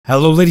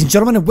Hello ladies and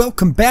gentlemen, and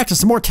welcome back to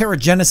some more Terra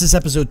Genesis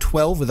episode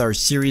 12 with our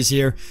series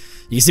here.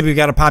 You can see we've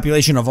got a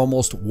population of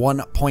almost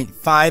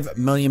 1.5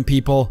 million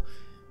people.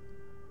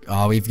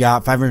 We've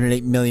got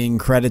 508 million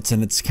credits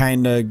and it's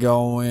kind of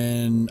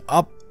going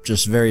up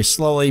just very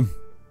slowly.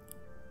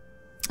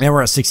 And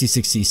we're at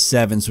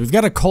 67, so we've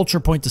got a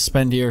culture point to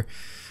spend here.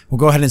 We'll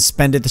go ahead and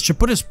spend it. This should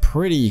put us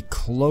pretty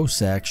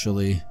close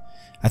actually.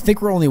 I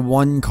think we're only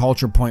one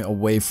culture point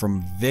away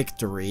from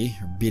victory,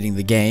 or beating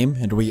the game,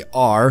 and we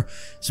are.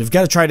 So we've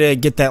got to try to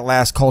get that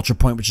last culture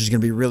point, which is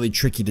going to be really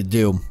tricky to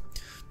do.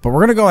 But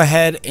we're going to go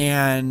ahead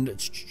and...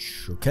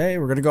 Okay,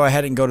 we're going to go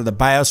ahead and go to the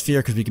Biosphere,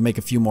 because we can make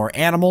a few more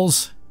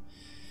animals.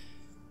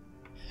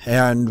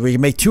 And we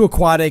can make 2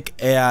 aquatic,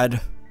 add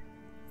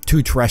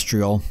 2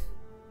 terrestrial.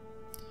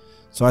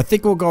 So I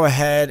think we'll go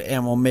ahead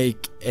and we'll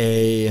make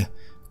a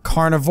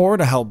carnivore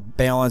to help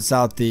balance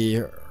out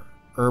the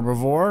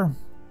herbivore.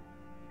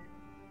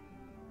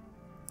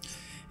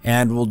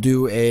 And we'll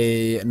do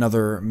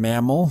another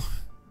mammal,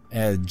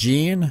 add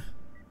gene,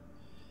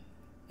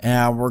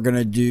 and we're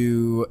gonna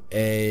do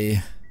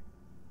a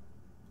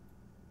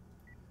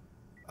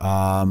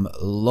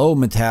low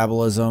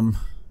metabolism,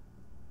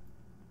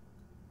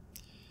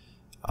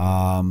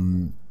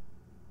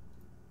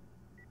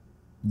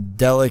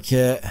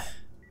 delicate.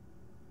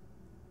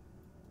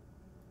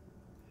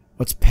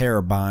 What's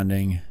pair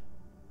bonding?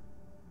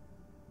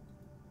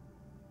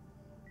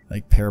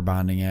 Like pair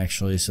bonding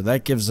actually, so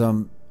that gives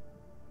them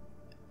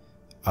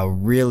a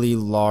really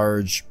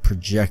large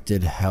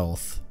projected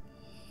health.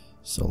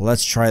 So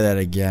let's try that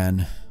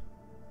again.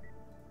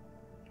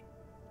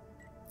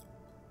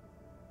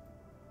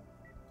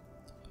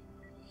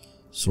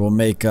 So we'll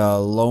make a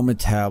low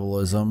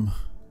metabolism.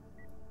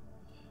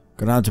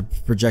 Go down to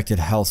projected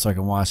health so I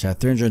can watch that.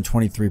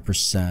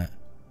 323%.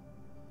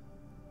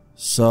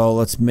 So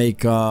let's make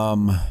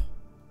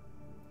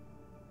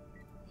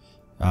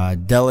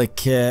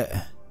delicate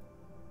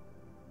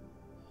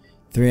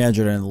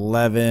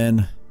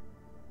 311.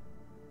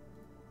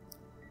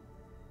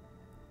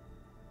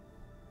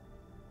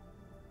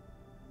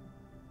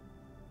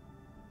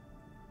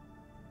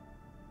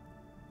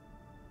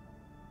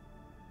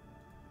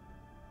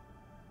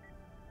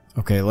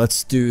 Okay,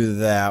 let's do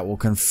that. We'll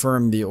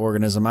confirm the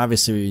organism.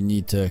 Obviously, we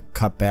need to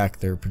cut back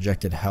their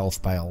projected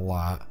health by a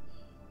lot.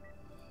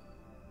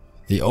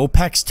 The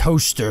Opex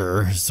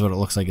Toaster is what it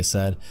looks like it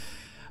said.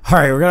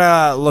 Alright, we're going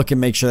to look and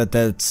make sure that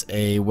that's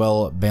a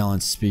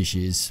well-balanced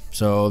species.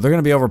 So, they're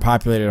going to be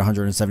overpopulated at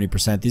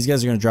 170%. These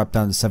guys are going to drop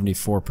down to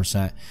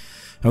 74%.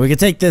 And we can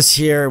take this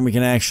here and we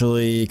can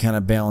actually kind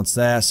of balance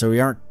that. So, we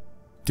aren't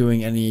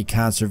doing any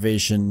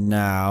conservation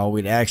now.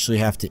 We'd actually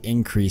have to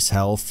increase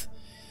health.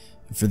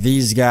 For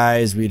these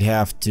guys, we'd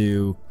have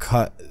to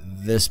cut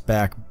this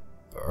back,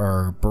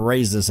 or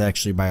raise this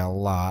actually by a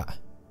lot.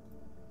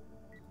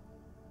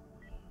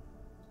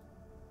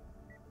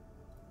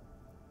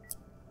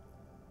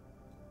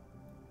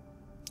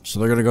 So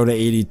they're going to go to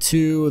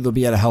 82. They'll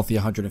be at a healthy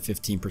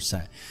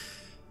 115%.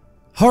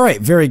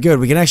 Alright, very good.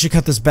 We can actually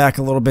cut this back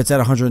a little bit. It's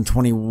at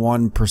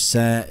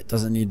 121%. It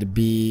doesn't need to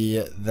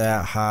be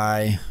that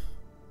high.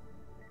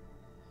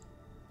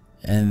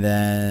 And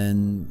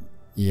then,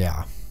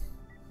 yeah.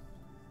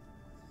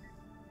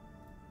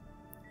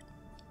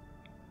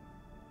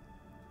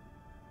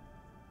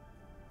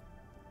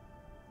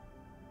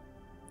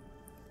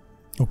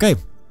 Okay,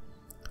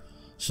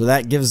 so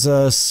that gives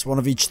us one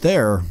of each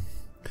there.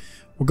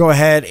 We'll go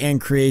ahead and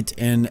create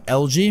an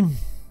algae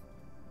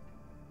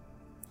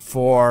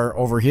for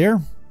over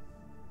here.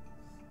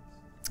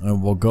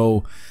 And we'll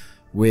go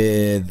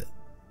with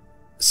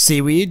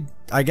seaweed,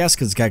 I guess,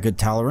 because it's got good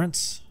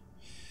tolerance.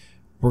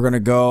 We're going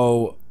to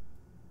go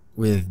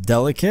with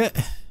delicate.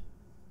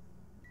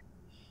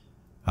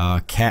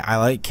 I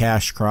like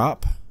cash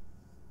crop.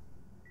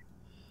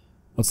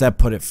 What's that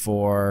put it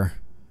for?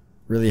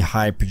 Really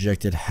high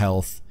projected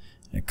health.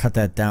 And cut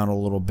that down a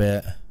little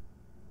bit.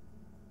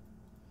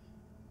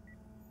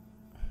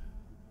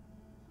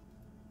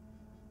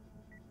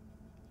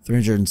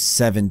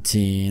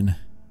 $317.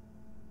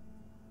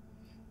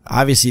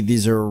 Obviously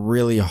these are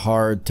really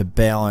hard to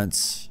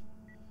balance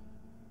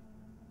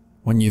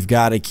when you've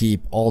got to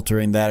keep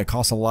altering that. It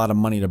costs a lot of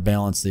money to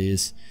balance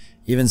these.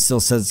 Even still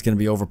says it's going to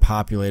be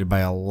overpopulated by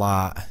a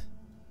lot.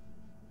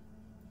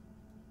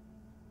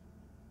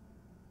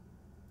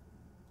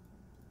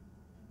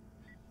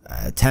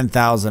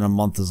 $10,000 a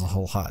month is a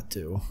whole lot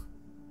too.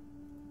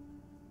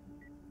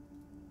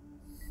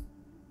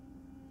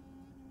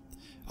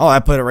 Oh, I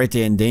put it right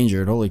to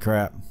endangered. Holy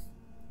crap.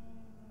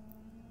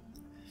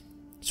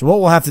 So what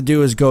we'll have to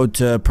do is go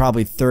to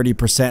probably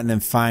 30% and then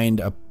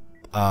find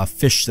a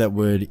fish that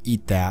would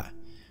eat that.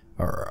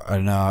 Or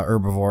an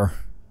herbivore.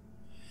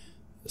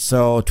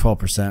 So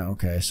 12%.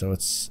 Okay, so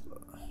it's...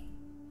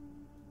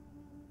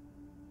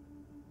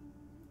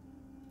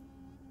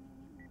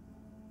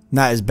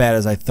 not as bad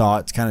as I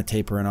thought. It's kind of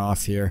tapering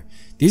off here.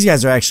 These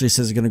guys are actually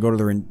says it's going to go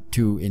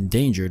to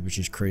endangered, which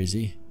is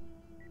crazy.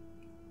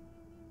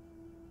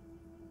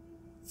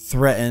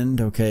 Threatened.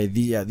 Okay,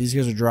 these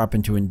guys are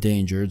dropping to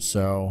endangered,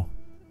 so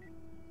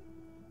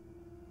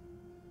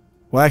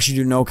We'll actually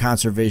do no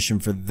conservation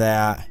for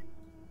that.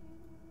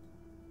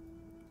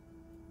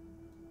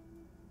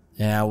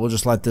 Yeah, we'll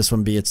just let this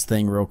one be its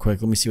thing real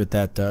quick. Let me see what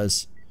that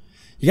does.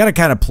 You got to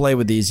kind of play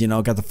with these, you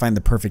know, got to find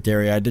the perfect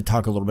area. I did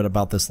talk a little bit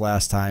about this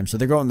last time. So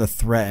they're going to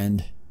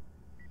threatened.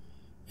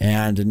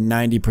 And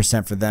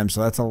 90% for them,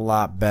 so that's a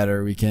lot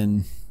better. We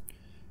can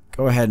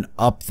go ahead and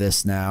up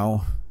this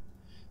now.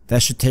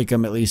 That should take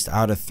them at least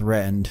out of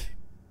threatened.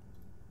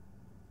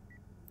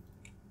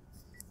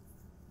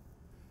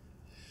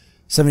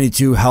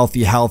 72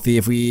 healthy.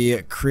 If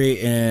we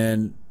create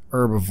an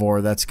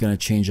herbivore, that's going to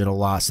change it a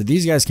lot. So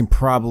these guys can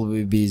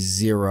probably be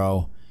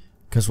 0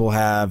 because we'll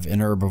have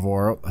an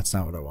herbivore. Oh, that's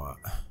not what I want.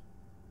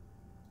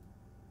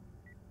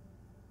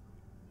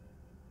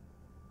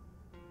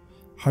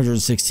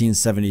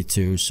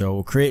 $116.72. So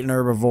we'll create an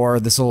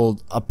herbivore. This will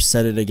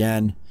upset it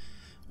again.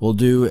 We'll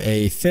do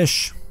a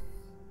fish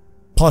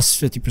plus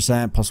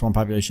 50%, plus 1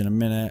 population a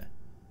minute.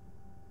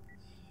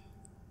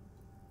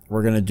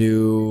 We're gonna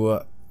do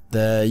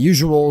the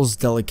usuals,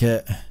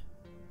 delicate.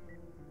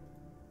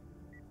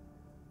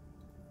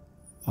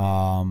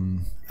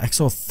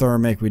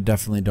 Exothermic we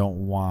definitely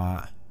don't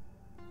want.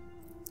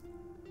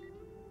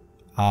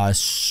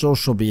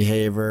 Social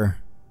behavior.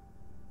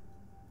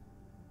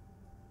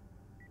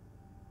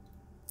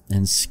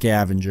 And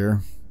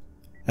scavenger.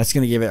 That's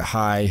going to give it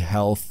high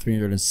health,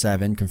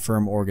 307.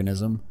 Confirm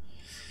organism.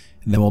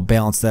 And then we'll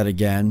balance that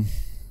again.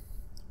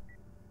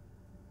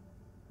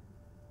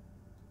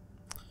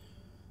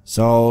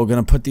 So we're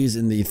going to put these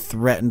in the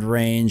threatened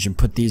range and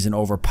put these in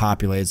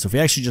overpopulated. So if we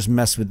actually just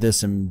mess with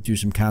this and do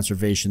some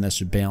conservation, that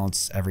should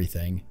balance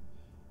everything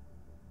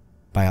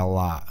by a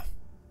lot.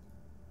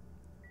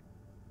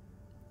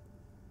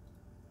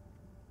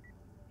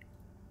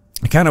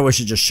 I kind of wish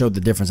it just showed the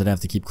difference. I'd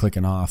have to keep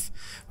clicking off.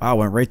 Wow,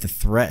 went right to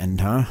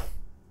threatened, huh?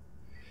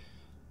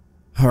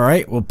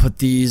 Alright, we'll put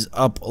these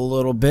up a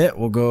little bit.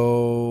 We'll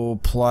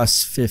go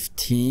plus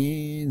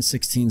 15.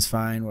 16's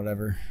fine,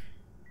 whatever.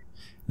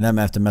 And then I'm going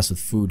to have to mess with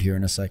food here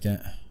in a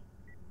second.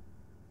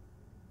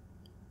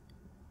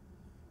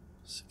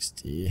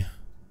 60.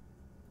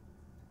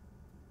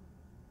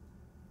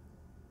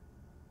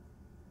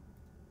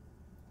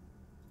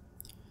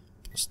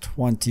 Plus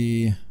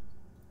 20.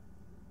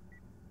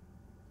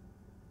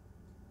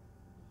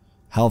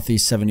 Healthy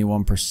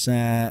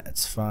 71%,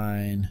 it's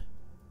fine.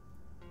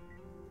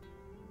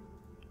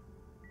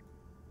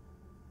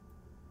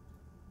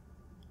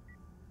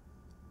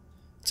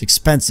 It's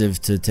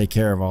expensive to take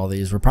care of all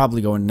these. We're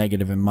probably going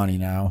negative in money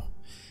now.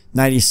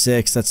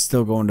 96, that's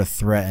still going to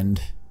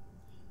threatened.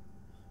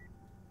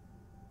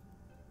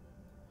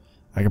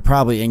 I could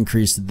probably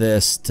increase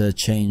this to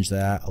change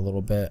that a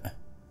little bit.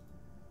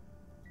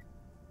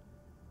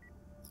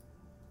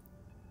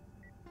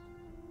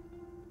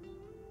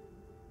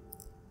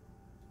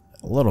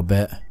 A little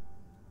bit.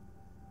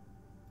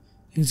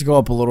 Needs to go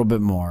up a little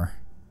bit more.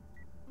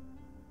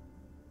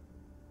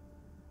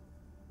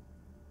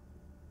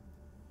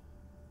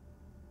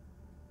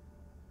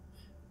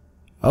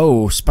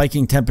 Oh,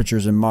 spiking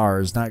temperatures in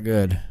Mars. Not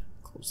good.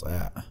 Close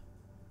that.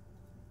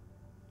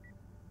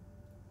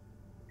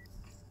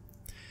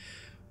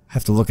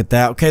 Have to look at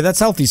that. Okay, that's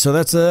healthy. So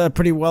that's a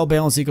pretty well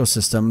balanced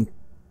ecosystem.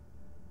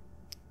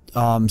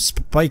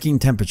 Spiking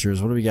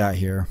temperatures. What do we got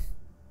here?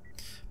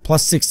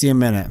 Plus 60 a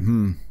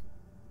minute.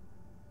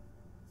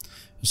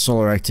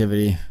 Solar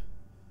activity.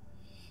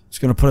 It's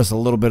going to put us a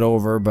little bit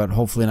over, but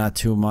hopefully not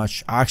too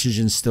much.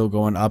 Oxygen's still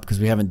going up because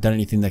we haven't done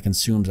anything that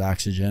consumes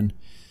oxygen.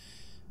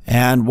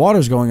 And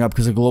water's going up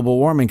because of global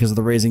warming, because of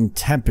the raising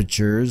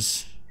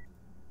temperatures.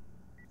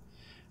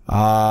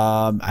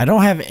 I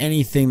don't have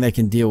anything that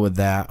can deal with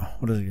that.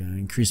 What is it?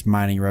 Increase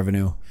mining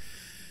revenue.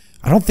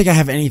 I don't think I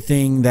have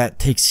anything that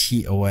takes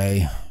heat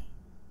away.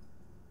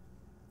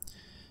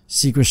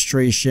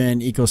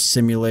 Sequestration, eco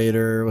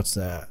simulator. What's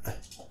that?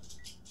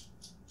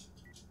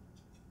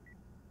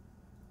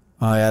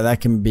 Oh yeah, that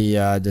can be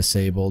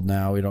disabled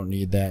now. We don't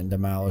need that and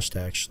demolished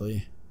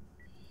actually.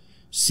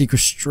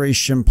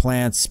 Sequestration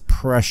plants,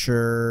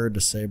 pressure,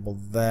 disable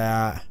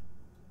that.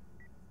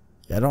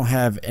 Yeah, I don't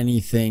have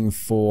anything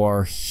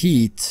for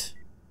heat.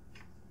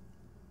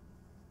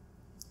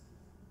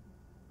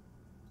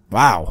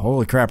 Wow,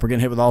 holy crap, we're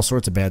getting hit with all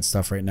sorts of bad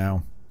stuff right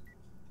now.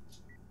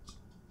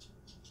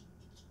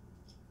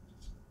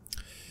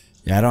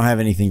 Yeah, I don't have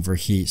anything for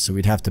heat, so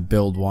we'd have to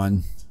build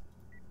one.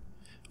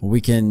 We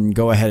can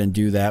go ahead and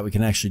do that. We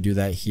can actually do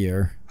that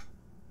here.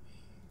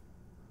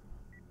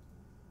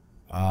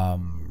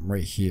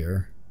 Right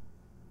here.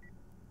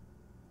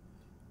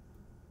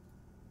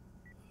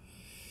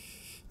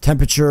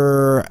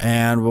 Temperature,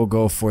 and we'll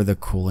go for the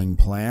cooling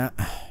plant.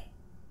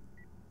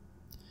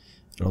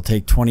 It'll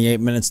take 28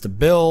 minutes to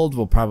build.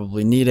 We'll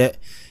probably need it.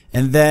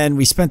 And then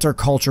we spent our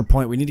culture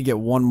point. We need to get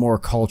one more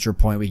culture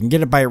point. We can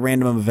get it by a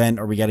random event,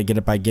 or we got to get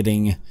it by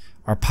getting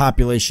our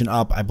population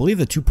up. I believe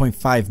the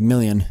 2.5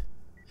 million.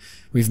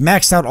 We've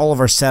maxed out all of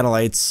our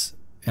satellites,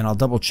 and I'll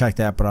double check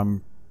that, but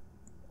I'm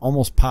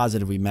almost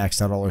positive we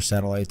maxed out all our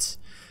satellites.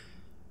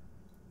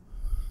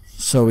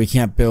 So we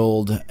can't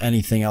build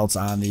anything else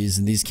on these,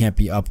 and these can't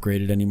be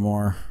upgraded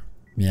anymore.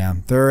 Yeah,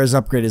 they're as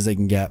upgraded as they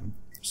can get.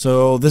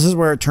 So this is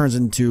where it turns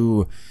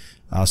into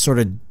sort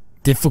of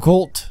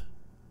difficult,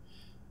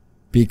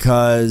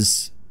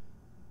 because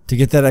to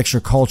get that extra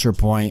culture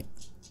point,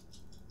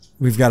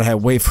 we've got to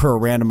wait for a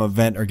random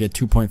event or get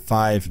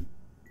 2.5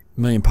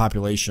 million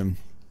population,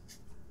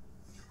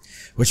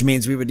 which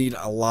means we would need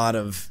a lot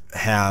of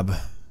hab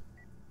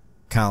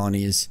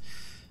colonies.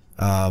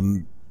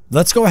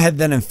 Let's go ahead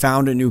then and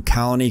found a new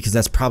colony, because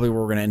that's probably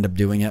where we're going to end up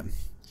doing it.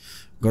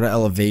 Go to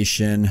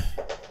elevation.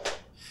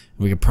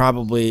 We could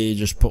probably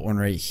just put one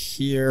right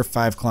here,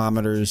 5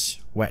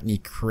 kilometers,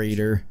 Wetney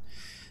Crater.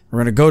 We're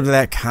going to go to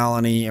that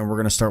colony and we're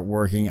going to start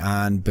working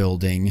on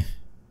building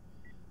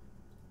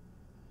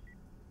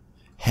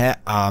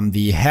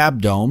the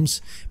hab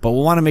domes, but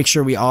we'll want to make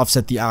sure we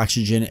offset the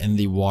oxygen and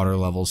the water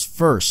levels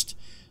first.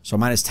 So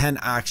minus 10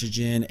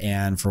 oxygen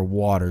and for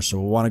water. So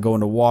we'll want to go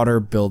into water,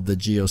 build the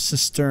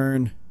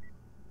geocistern.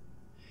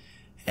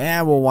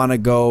 And we'll want to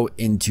go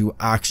into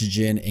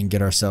oxygen and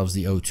get ourselves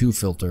the O2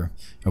 filter.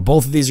 Now,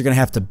 both of these are going to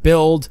have to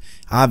build.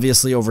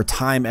 Obviously, over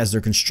time, as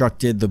they're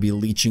constructed, they'll be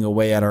leaching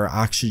away at our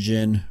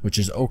oxygen, which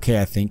is okay,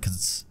 I think,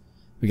 because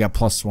we got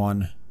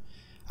 +1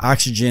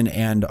 oxygen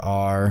and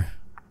our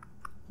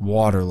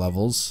water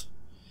levels,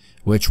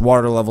 which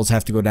water levels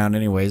have to go down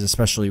anyways,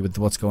 especially with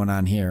what's going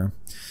on here.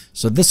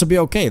 So this will be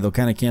okay. They'll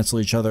kind of cancel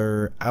each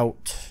other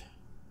out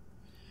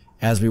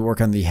as we work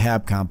on the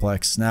hab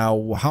complex.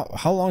 Now,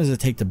 how long does it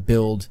take to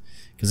build?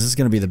 Because this is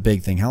going to be the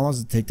big thing. How long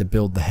does it take to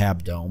build the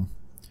hab dome?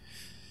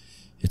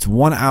 It's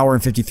 1 hour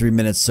and 53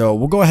 minutes. So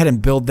we'll go ahead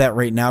and build that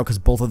right now, because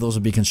both of those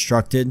will be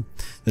constructed.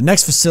 The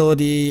next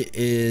facility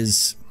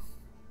is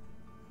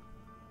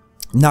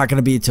not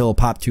going to be till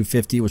Pop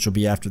 250, which will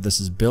be after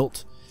this is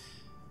built.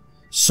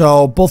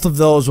 So both of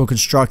those will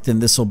construct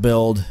and this will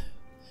build,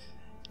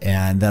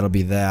 and that'll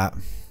be that.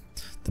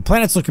 The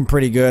planet's looking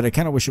pretty good. I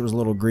kind of wish it was a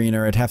little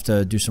greener. I'd have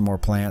to do some more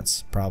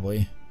plants,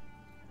 probably.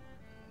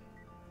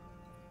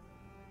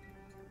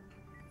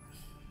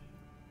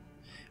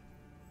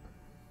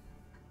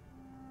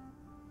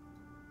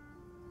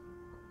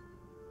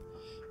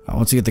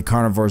 Once we get the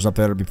carnivores up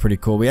there, it'll be pretty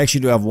cool. We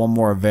actually do have one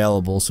more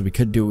available, so we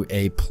could do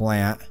a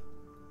plant. I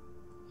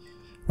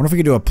wonder if we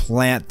could do a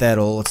plant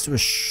that'll... Let's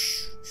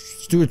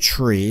do a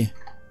tree.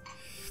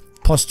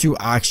 +2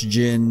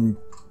 oxygen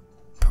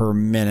per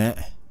minute.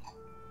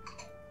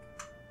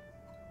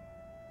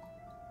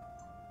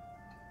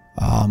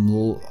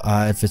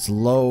 If it's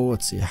low,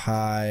 let's see,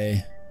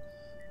 high,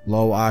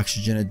 low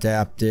oxygen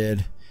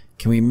adapted.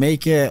 Can we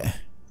make it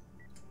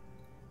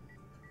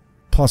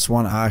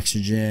 +1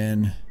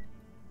 oxygen,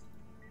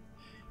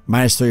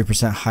 minus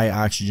 30% high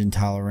oxygen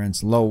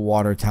tolerance, low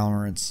water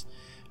tolerance?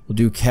 We'll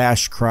do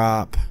cash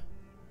crop,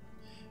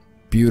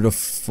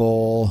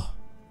 beautiful.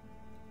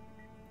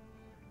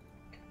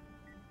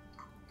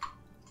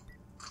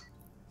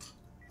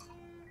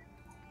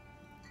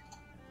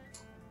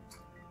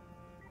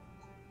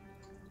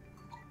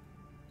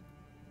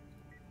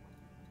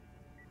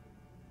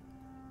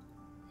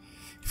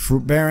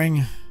 Fruit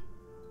bearing.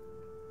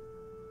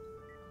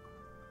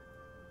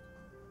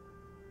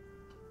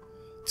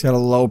 It's got a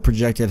low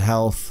projected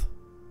health.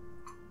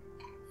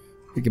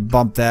 We could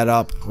bump that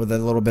up with a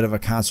little bit of a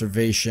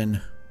conservation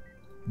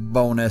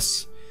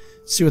bonus.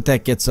 See what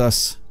that gets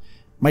us.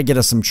 Might get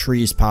us some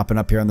trees popping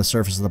up here on the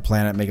surface of the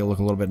planet, make it look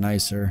a little bit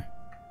nicer.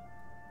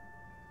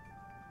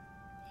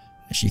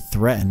 Actually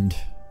threatened.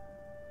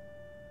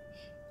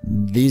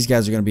 These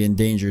guys are going to be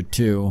endangered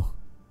too.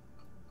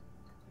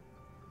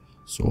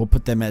 So we'll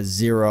put them at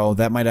 0.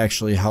 That might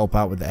actually help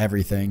out with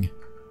everything.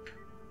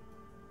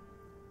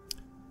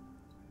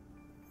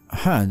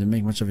 Huh, didn't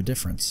make much of a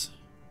difference.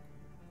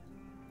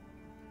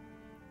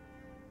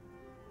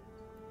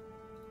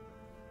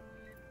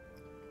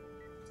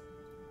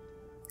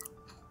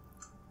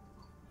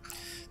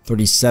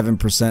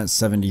 %,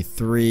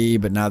 73,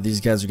 but now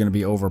these guys are going to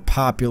be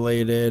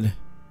overpopulated.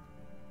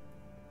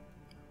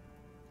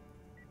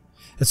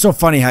 It's so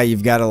funny how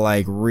you've got to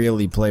like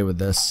really play with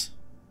this.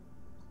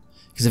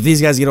 Because if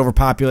these guys get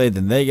overpopulated,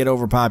 then they get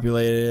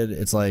overpopulated.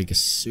 It's like a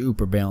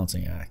super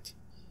balancing act.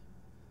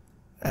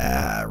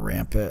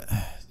 Ramp it.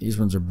 These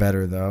ones are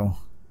better though.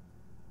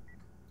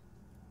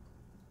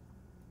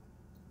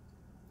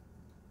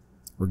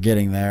 We're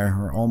getting there.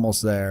 We're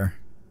almost there.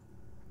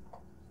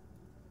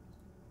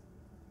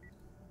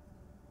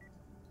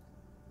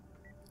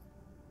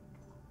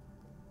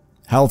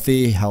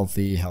 Healthy,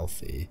 healthy,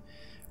 healthy.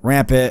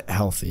 Ramp it,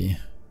 healthy.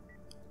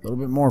 A little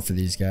bit more for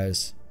these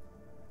guys.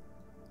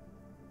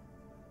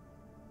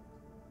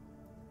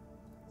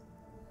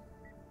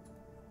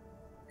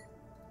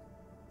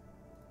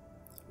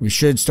 We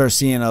should start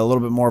seeing a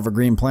little bit more of a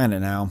green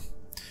planet now.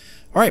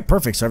 Alright,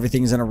 perfect. So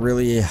everything's in a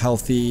really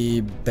healthy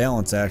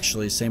balance,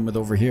 actually. Same with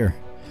over here.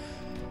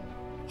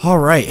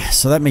 Alright,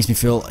 so that makes me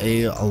feel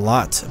a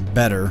lot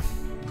better.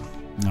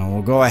 Now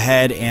we'll go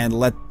ahead and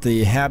let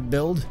the hab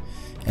build,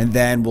 and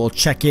then we'll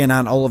check in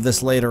on all of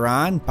this later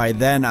on. By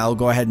then, I'll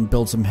go ahead and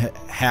build some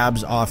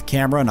habs off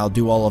camera, and I'll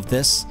do all of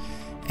this.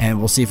 and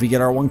we'll see if we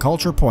get our 1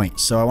 culture point.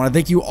 So I want to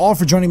thank you all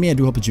for joining me. I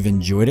do hope that you've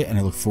enjoyed it, and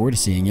I look forward to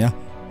seeing you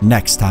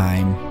next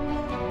time.